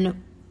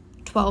then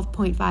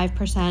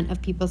 12.5%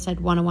 of people said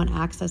one-on-one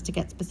access to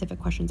get specific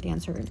questions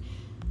answered.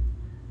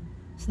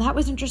 So that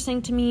was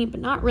interesting to me,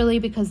 but not really,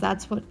 because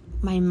that's what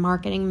my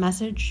marketing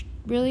message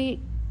really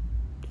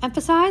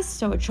emphasized.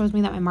 So it shows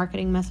me that my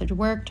marketing message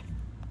worked.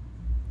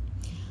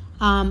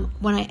 When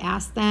I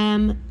asked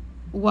them,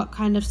 what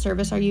kind of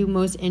service are you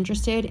most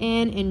interested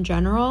in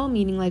general,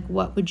 meaning like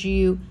what would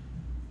you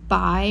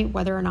buy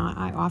whether or not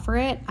I offer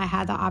it, I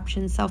had the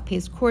option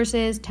self-paced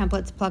courses,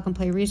 templates, plug and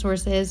play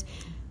resources,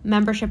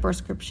 membership or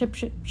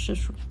subscription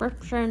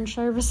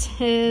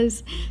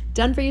services,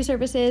 done for you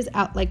services,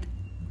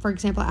 for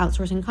example,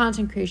 outsourcing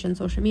content creation,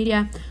 social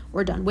media,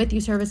 or done with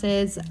you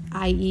services,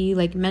 i.e.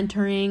 like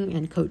mentoring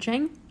and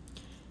coaching.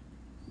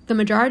 The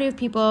majority of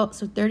people,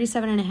 so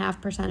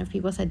 37.5% of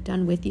people said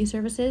done with you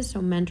services, so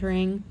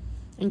mentoring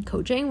and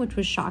coaching, which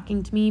was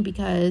shocking to me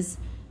because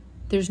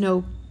there's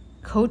no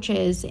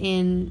coaches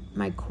in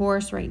my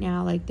course right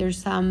now. Like there's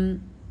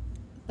some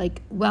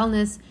like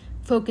wellness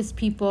focused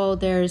people,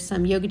 there's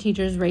some yoga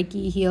teachers,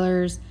 Reiki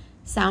healers,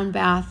 sound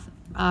bath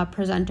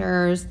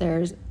presenters,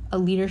 there's a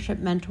leadership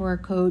mentor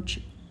coach,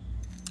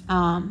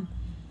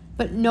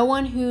 but no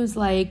one who's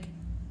like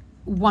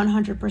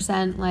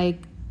 100% like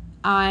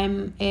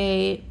I'm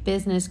a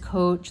business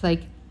coach.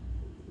 Like,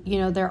 you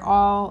know, they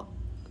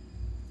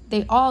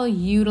all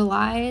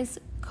utilize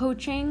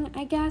coaching,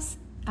 I guess,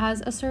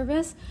 as a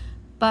service,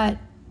 but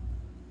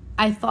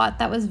I thought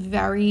that was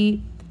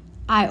very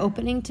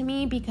eye-opening to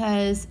me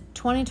because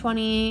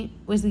 2020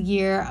 was the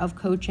year of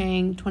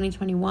coaching.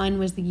 2021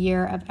 was the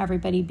year of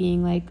everybody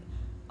being like,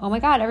 oh my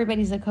God,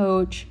 everybody's a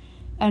coach.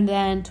 And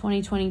then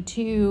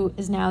 2022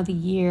 is now the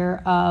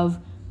year of,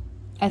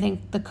 I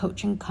think, the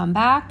coaching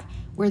comeback,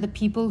 where the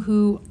people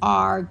who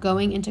are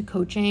going into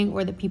coaching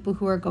or the people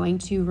who are going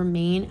to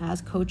remain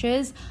as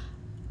coaches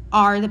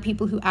are the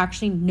people who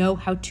actually know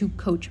how to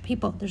coach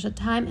people. There's a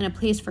time and a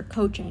place for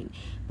coaching.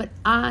 But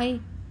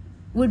I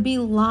would be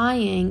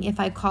lying if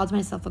I called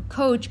myself a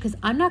coach, because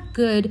I'm not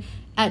good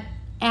at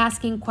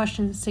asking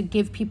questions to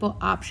give people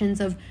options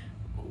of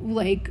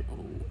like,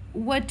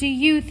 what do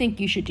you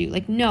think you should do?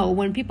 Like, no,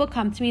 when people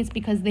come to me, it's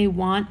because they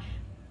want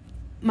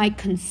my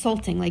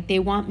consulting. Like they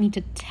want me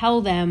to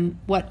tell them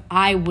what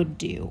I would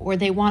do, or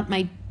they want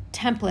my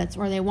templates,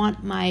 or they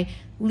want my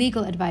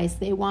legal advice.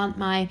 They want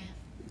my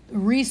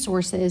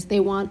resources.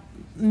 They want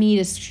me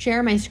to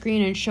share my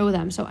screen and show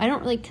them. So I don't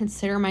really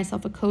consider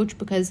myself a coach,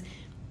 because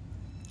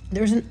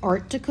there's an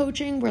art to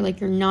coaching where like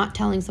you're not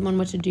telling someone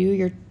what to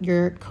do,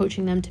 you're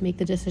coaching them to make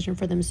the decision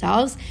for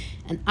themselves.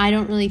 And I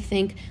don't really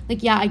think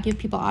like, yeah, I give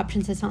people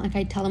options. It's not like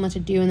I tell them what to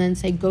do and then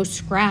say go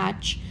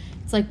scratch.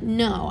 It's like,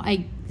 no,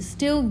 I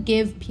still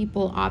give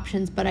people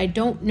options, but I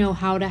don't know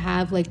how to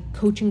have like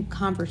coaching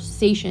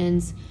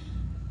conversations.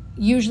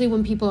 Usually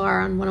when people are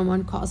on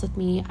one-on-one calls with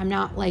me, I'm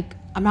not like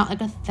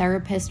a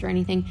therapist or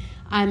anything.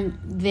 I'm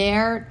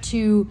there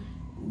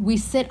we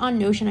sit on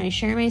Notion, I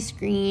share my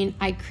screen,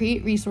 I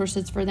create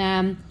resources for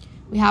them,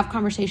 we have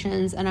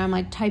conversations, and I'm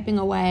like typing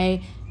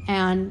away,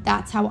 and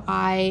that's how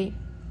I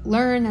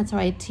learn, that's how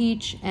I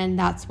teach, and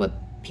that's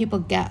what people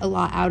get a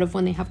lot out of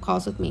when they have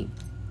calls with me.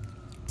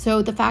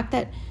 So the fact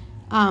that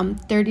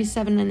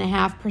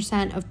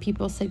 37.5% of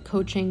people said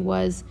coaching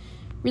was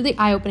really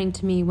eye-opening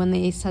to me when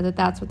they said that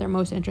that's what they're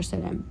most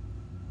interested in.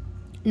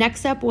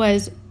 Next up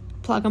was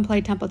plug and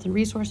play templates and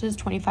resources.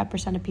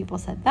 25% of people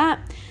said that,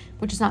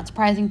 which is not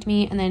surprising to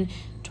me. And then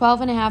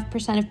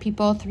 12.5% of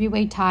people,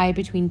 three-way tie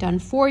between done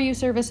for you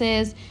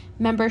services,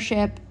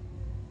 membership,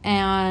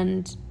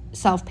 and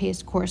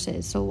self-paced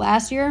courses. So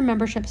last year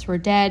memberships were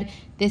dead.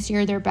 This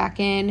year they're back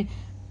in,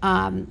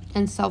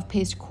 and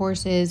self-paced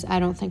courses I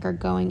don't think are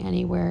going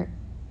anywhere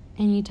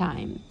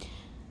anytime.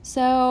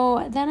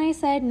 So then I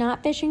said,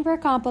 not fishing for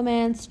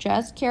compliments,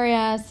 just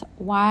curious.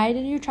 Why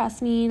did you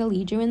trust me to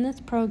lead you in this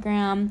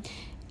program?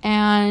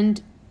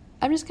 And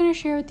I'm just going to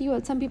share with you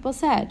what some people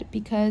said,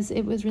 because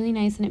it was really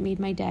nice and it made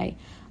my day.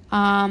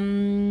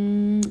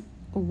 Why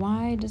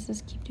does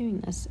this keep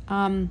doing this?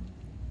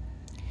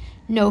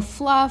 No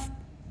fluff.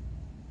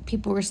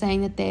 People were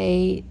saying that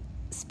they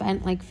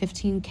spent like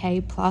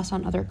 $15,000 plus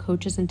on other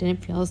coaches and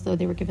didn't feel as though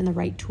they were given the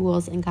right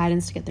tools and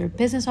guidance to get their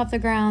business off the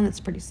ground.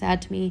 That's pretty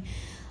sad to me.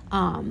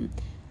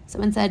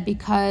 Someone said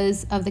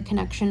because of the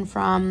connection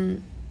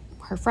from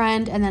her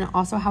friend, and then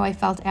also how I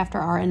felt after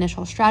our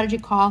initial strategy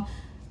call.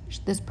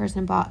 This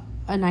person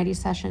a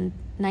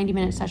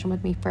 90-minute session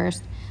with me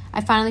first,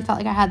 I finally felt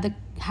like I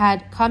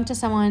had come to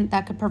someone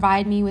that could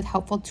provide me with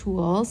helpful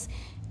tools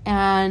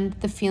and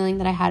the feeling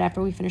that I had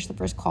after we finished the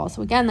first call.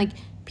 So again, like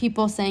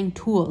people saying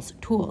tools,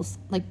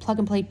 like plug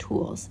and play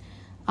tools.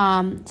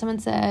 Someone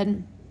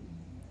said,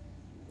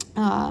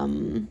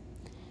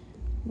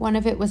 one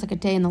of it was like a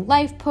day in the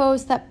life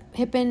post that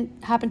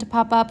happened to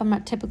pop up. I'm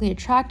not typically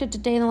attracted to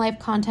day in the life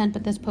content,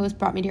 but this post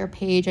brought me to your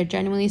page. I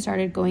genuinely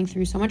started going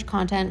through so much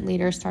content,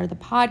 later started the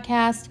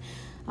podcast.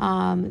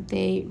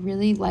 They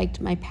really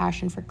liked my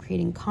passion for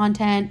creating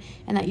content,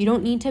 and that you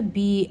don't need to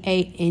be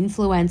a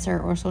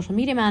influencer or social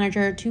media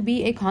manager to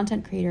be a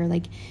content creator.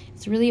 Like,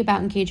 it's really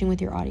about engaging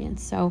with your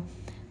audience. So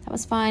that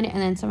was fun.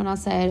 And then someone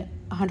else said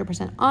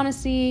 100%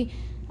 honesty.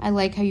 I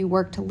like how you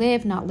work to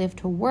live, not live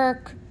to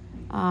work.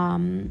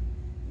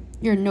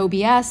 You're no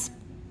BS.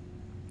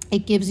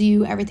 It gives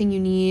you everything you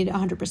need,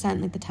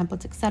 100%, like the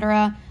templates,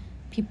 etc.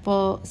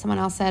 Someone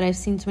else said, I've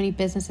seen so many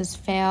businesses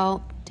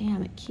fail.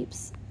 Damn, it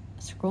keeps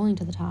scrolling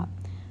to the top.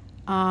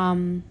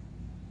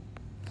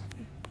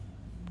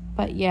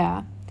 But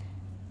yeah,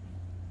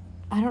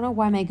 I don't know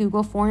why my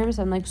Google Forms,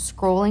 I'm like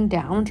scrolling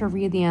down to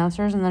read the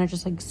answers and then it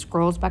just like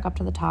scrolls back up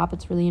to the top.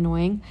 It's really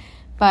annoying.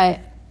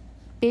 But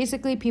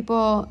basically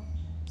people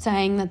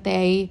saying that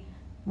they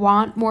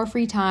want more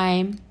free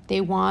time,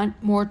 they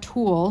want more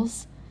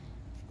tools,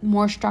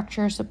 more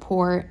structure,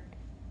 support,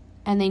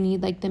 and they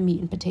need like the meat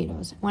and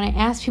potatoes. When I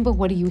ask people,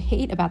 what do you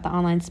hate about the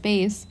online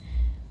space?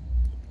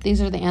 These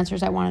are the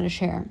answers I wanted to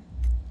share.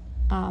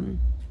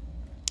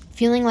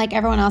 Feeling like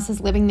everyone else is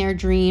living their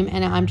dream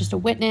and I'm just a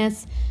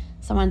witness.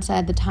 Someone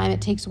said the time it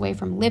takes away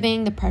from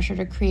living, the pressure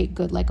to create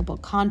good, likable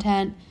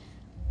content.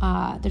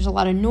 There's a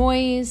lot of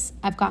noise.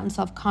 I've gotten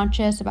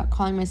self-conscious about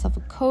calling myself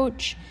a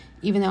coach,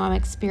 even though I'm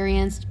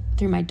experienced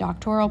through my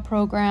doctoral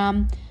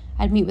program.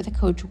 I'd meet with a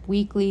coach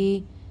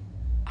weekly.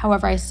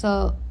 However,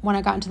 when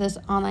I got into this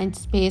online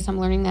space, I'm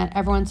learning that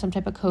everyone's some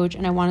type of coach,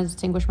 and I want to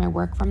distinguish my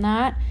work from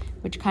that,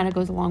 which kind of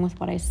goes along with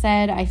what I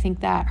said. I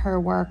think that her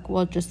work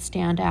will just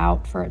stand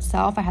out for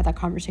itself. I had that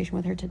conversation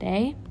with her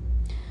today.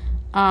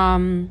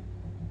 Damn,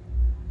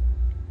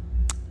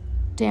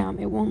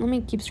 it won't let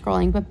me keep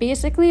scrolling. But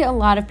basically, a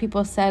lot of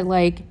people said,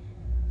 like,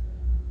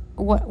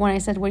 when I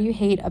said, what do you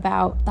hate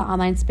about the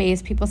online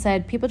space? People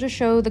said, people just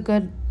show the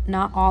good,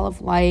 not all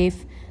of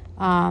life.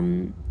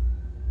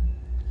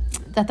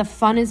 That the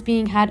fun is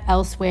being had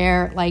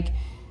elsewhere. Like,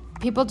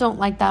 people don't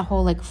like that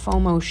whole like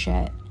FOMO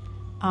shit.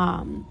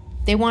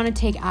 They want to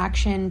take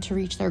action to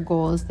reach their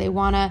goals. They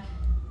want to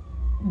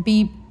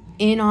be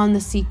in on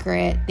the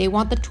secret. They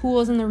want the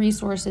tools and the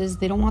resources.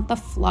 They don't want the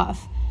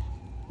fluff.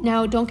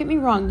 Now, don't get me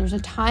wrong. There's a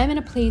time and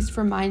a place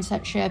for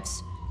mindset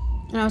shifts.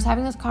 And I was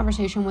having this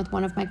conversation with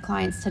one of my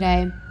clients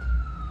today.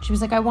 She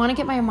was like, I want to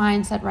get my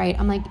mindset right.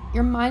 I'm like,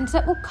 your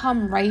mindset will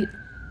come right.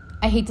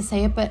 I hate to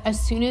say it, but as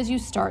soon as you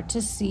start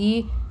to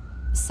see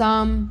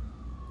some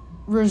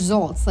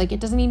results, like it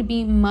doesn't need to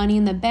be money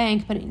in the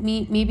bank, but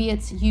maybe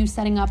it's you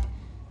setting up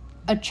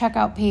a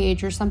checkout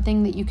page or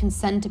something that you can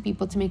send to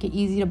people to make it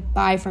easy to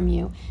buy from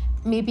you.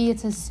 Maybe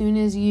it's as soon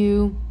as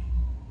you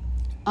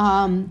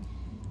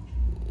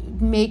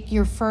make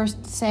your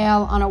first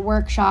sale on a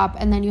workshop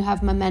and then you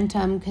have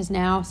momentum because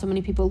now so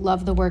many people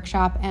love the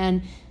workshop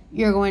and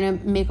you're going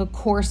to make a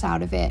course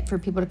out of it for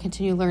people to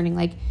continue learning.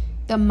 Like,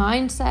 the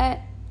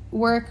mindset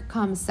work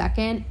comes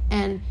second,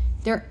 and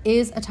there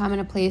is a time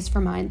and a place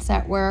for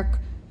mindset work,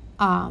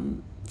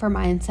 for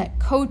mindset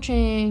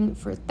coaching,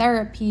 for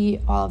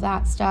therapy, all of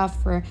that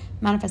stuff, for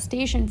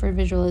manifestation, for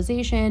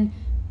visualization.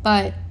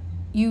 But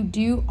you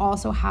do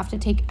also have to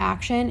take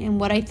action. And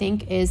what I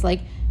think is,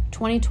 like,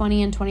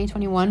 2020 and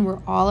 2021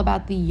 were all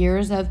about the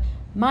years of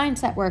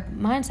mindset work.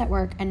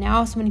 And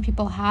now so many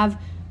people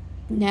have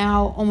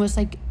now almost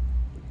like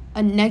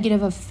a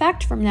negative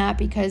effect from that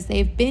because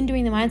they've been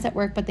doing the mindset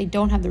work, but they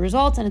don't have the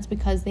results. And it's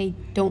because they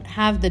don't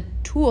have the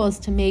tools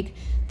to make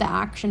the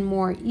action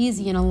more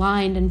easy and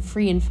aligned and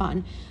free and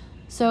fun.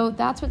 So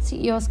that's what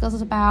CEO Skills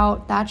is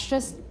about. That's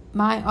just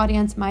my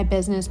audience, my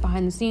business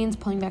behind the scenes,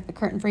 pulling back the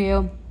curtain for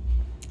you.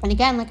 And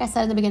again, like I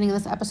said in the beginning of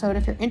this episode,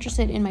 if you're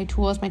interested in my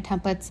tools, my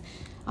templates,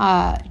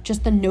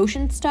 just the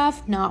Notion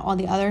stuff, not all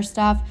the other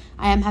stuff,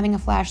 I am having a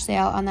flash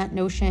sale on that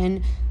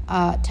Notion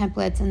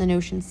templates and the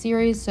Notion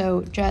series.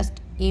 So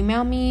just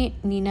email me,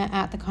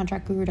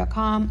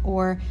 nina@thecontractguru.com,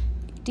 or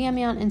DM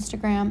me on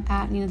Instagram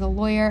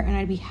 @NinaTheLawyer, and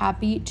I'd be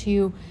happy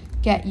to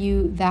get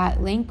you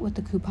that link with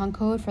the coupon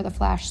code for the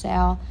flash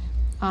sale.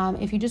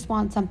 If you just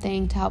want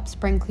something to help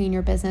spring clean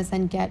your business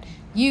and get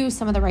you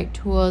some of the right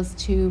tools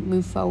to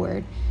move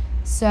forward.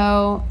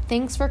 So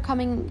thanks for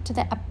coming to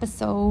the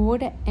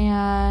episode.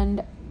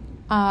 And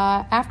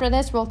after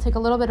this, we'll take a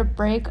little bit of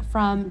break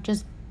from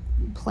just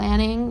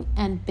planning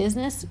and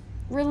business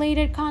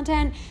related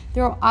content.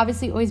 There will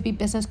obviously always be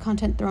business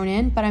content thrown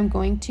in, but I'm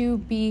going to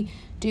be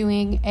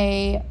doing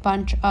a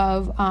bunch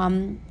of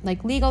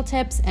like legal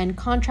tips and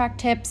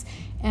contract tips.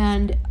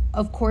 And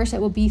of course,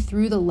 it will be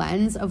through the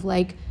lens of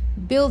like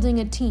building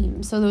a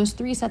team. So those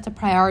 3 sets of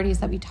priorities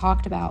that we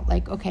talked about,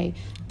 like, okay,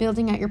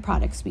 building out your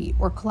product suite,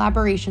 or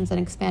collaborations and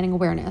expanding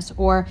awareness,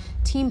 or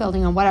team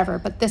building, or whatever.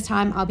 But this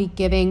time I'll be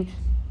giving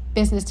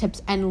business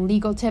tips and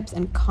legal tips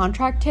and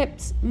contract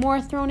tips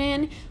more thrown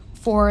in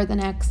for the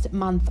next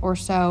month or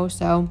so.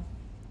 So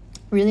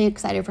really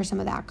excited for some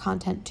of that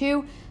content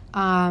too.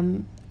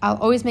 I'll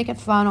always make it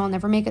fun. I'll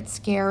never make it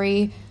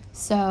scary.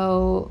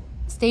 So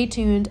stay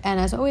tuned. And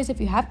as always,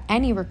 if you have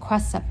any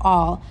requests at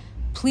all,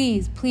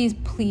 please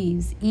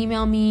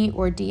email me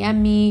or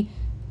DM me.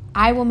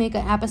 I will make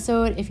an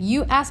episode. If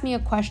you ask me a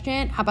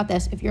question, how about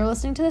this? If you're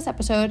listening to this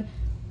episode,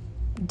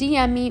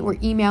 DM me or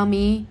email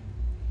me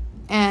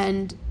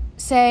and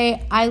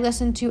say, I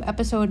listened to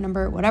episode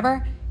number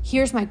whatever.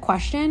 Here's my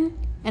question.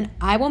 And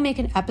I will make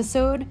an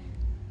episode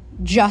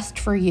just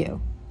for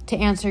you to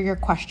answer your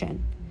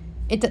question.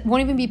 It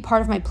won't even be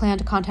part of my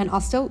planned content.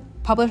 I'll still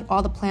publish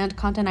all the planned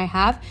content I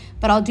have,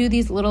 but I'll do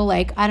these little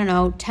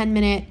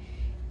 10-minute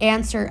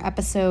answer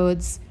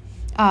episodes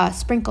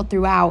sprinkled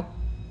throughout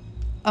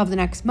of the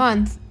next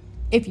month.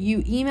 If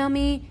you email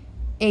me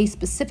a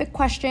specific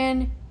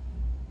question,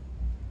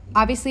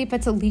 obviously if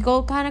it's a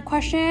legal kind of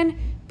question,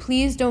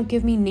 please don't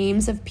give me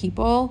names of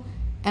people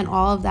and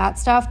all of that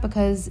stuff,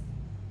 because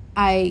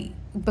of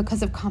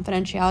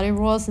confidentiality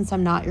rules, since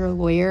I'm not your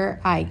lawyer,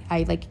 I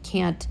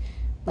can't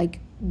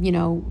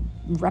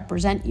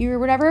represent you or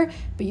whatever.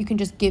 But you can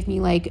just give me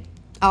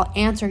I'll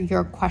answer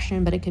your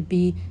question, but it could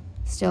be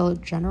still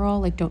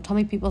general. Don't tell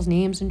me people's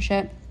names and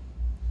shit.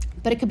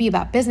 But it could be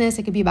about business,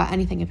 it could be about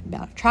anything, it could be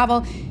about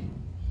travel,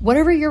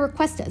 whatever your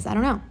request is. I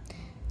don't know.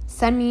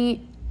 Send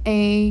me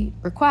a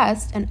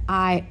request and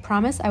I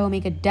promise I will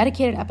make a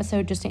dedicated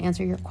episode just to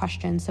answer your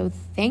question. So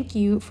thank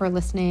you for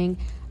listening,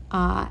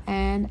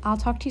 and I'll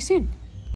talk to you soon.